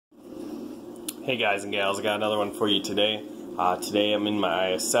Hey guys and gals, I got another one for you today. Today I'm in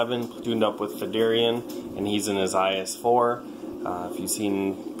my IS-7, platooned up with Federian, and he's in his IS-4. If you've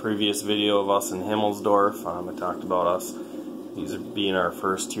seen previous video of us in Himmelsdorf, I talked about us. These being our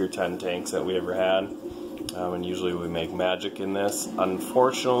first Tier 10 tanks that we ever had, and usually we make magic in this.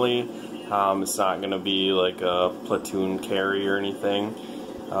 Unfortunately, it's not going to be like a platoon carry or anything,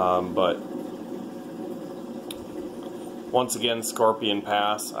 but once again, Scorpion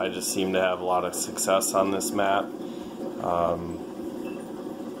Pass, I just seem to have a lot of success on this map.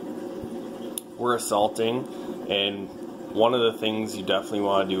 We're assaulting, and one of the things you definitely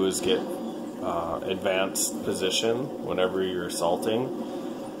want to do is get advanced position whenever you're assaulting.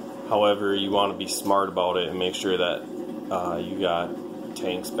 However, you want to be smart about it and make sure that you got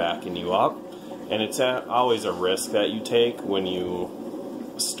tanks backing you up. And it's always a risk that you take when you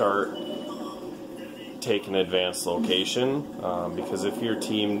start take an advanced location, because if your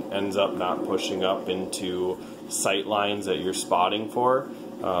team ends up not pushing up into sight lines that you're spotting for,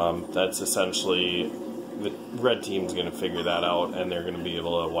 that's essentially the red team's going to figure that out and they're going to be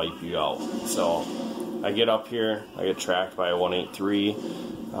able to wipe you out. So I get up here, I get tracked by a 183,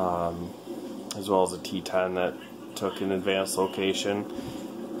 as well as a T10 that took an advanced location.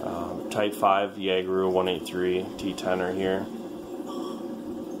 Type 5, Yagru, 183, T10 are here.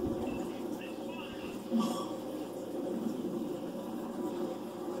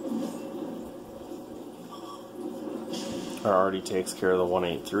 Already takes care of the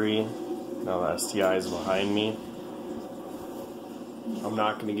 183. Now the STI is behind me. I'm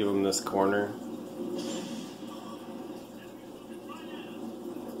not going to give him this corner.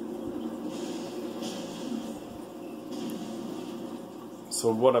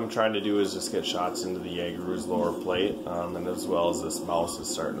 So what I'm trying to do is just get shots into the Yagru's lower plate, and as well as this mouse is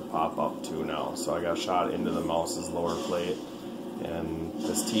starting to pop up too now. So I got shot into the mouse's lower plate, and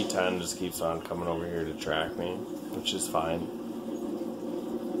this T10 just keeps on coming over here to track me, which is fine.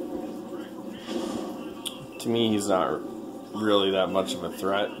 To me, he's not really that much of a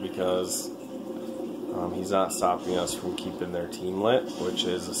threat because he's not stopping us from keeping their team lit, which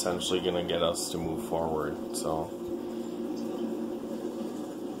is essentially going to get us to move forward. So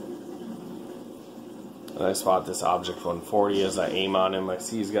and I spot this Object 140 as I aim on him. I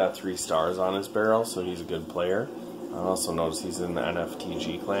see he's got 3 stars on his barrel, so he's a good player. I also notice he's in the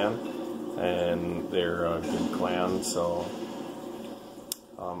NFTG clan, and they're a good clan, so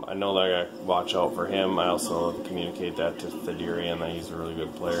I know that I gotta watch out for him. I also communicate that to Federian that he's a really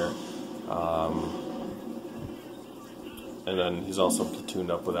good player. And then he's also platooned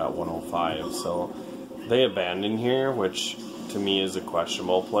up with that 105, so they abandon here, which to me is a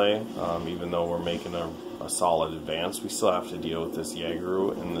questionable play. Even though we're making a solid advance, we still have to deal with this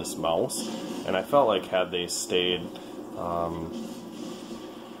Yagru and this mouse, and I felt like had they stayed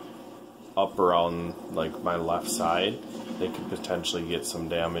up around like my left side, they could potentially get some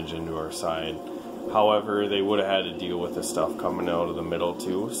damage into our side. However, they would have had to deal with the stuff coming out of the middle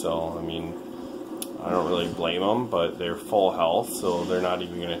too, so I mean, I don't really blame them, but they're full health, so they're not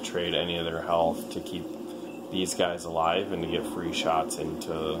even going to trade any of their health to keep these guys alive and to get free shots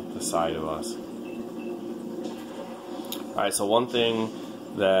into the side of us. Alright, so one thing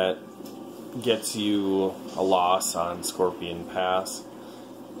that gets you a loss on Scorpion Pass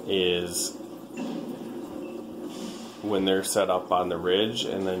is when they're set up on the ridge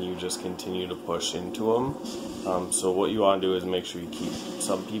and then you just continue to push into them. So what you want to do is make sure you keep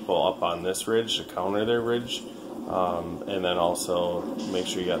some people up on this ridge to counter their ridge, and then also make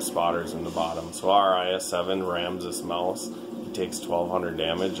sure you got spotters in the bottom. So our IS-7 rams this mouse. He takes 1200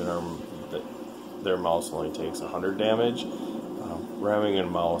 damage, and their mouse only takes 100 damage. Ramming a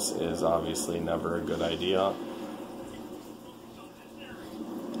mouse is obviously never a good idea,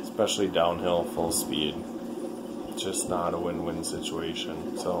 especially downhill full speed. It's just not a win-win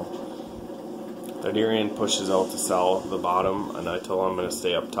situation. So Federian pushes out to south, the bottom, and I tell him I'm going to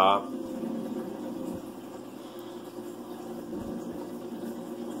stay up top.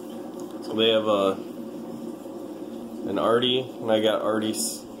 So they have an Artie, and I got Artie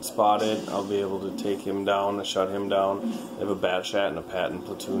spotted. I'll be able to take him down, shut him down. They have a Batchat and a Patton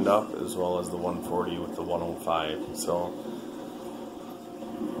platooned up, as well as the 140 with the 105. So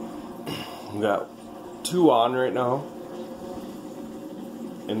we got 2 on right now,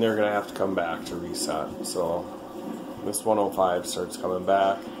 and they're gonna have to come back to reset. So this 105 starts coming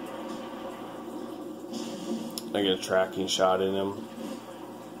back. I get a tracking shot in him,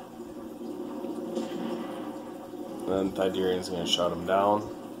 and then Federian's gonna shut him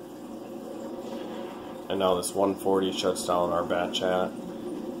down. And now this 140 shuts down our Batchat,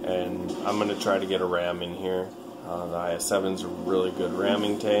 and I'm going to try to get a ram in here. The IS-7's a really good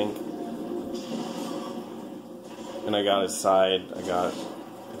ramming tank. and I got his side, I got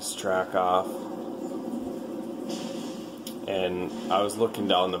his track off, and I was looking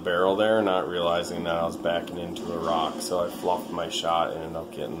down the barrel there, not realizing that I was backing into a rock, so I fluffed my shot and ended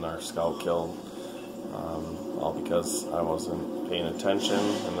up getting our scout killed, all because I wasn't paying attention,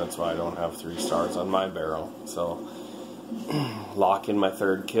 and that's why I don't have 3 stars on my barrel. So lock in my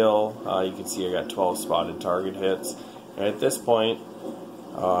 3rd kill. You can see I got 12 spotted target hits, and at this point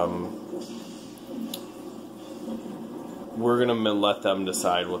we're going to let them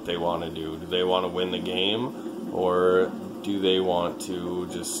decide what they want to do. Do they want to win the game, or do they want to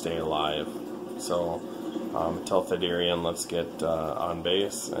just stay alive? So tell Thaddeus, let's get on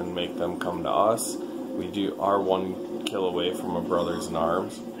base and make them come to us. We are 1 kill away from a brothers in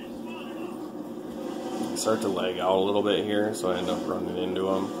arms. I start to lag out a little bit here, so I end up running into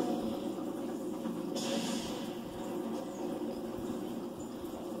them.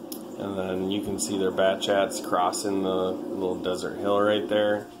 And then you can see their bat chats crossing the little desert hill right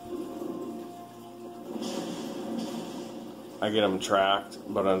there. I get him tracked,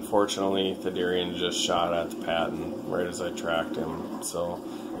 but unfortunately Thaddeus just shot at the Patton right as I tracked him, so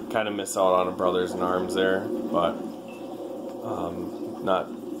kind of miss out on a brothers in arms there, but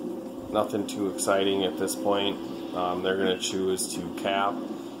nothing too exciting at this point. They're going to choose to cap.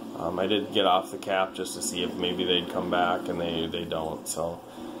 I did get off the cap just to see if maybe they'd come back, and they don't, so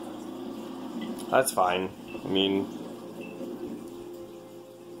that's fine. I mean,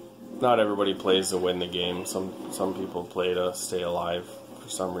 not everybody plays to win the game. Some people play to stay alive for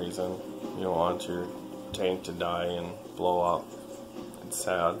some reason. You don't want your tank to die and blow up. It's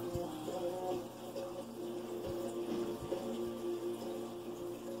sad.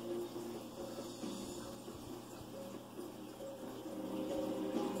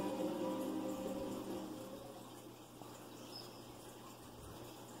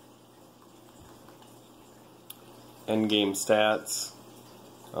 Endgame stats.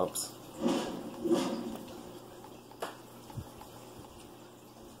 Oops.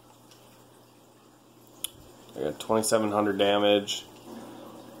 I got 2,700 damage,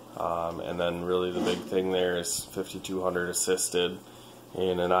 and then really the big thing there is 5,200 assisted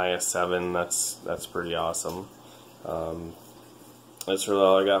in an IS-7. That's pretty awesome. That's really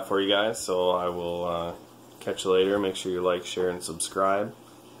all I got for you guys. So I will catch you later. Make sure you like, share, and subscribe.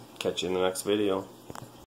 Catch you in the next video.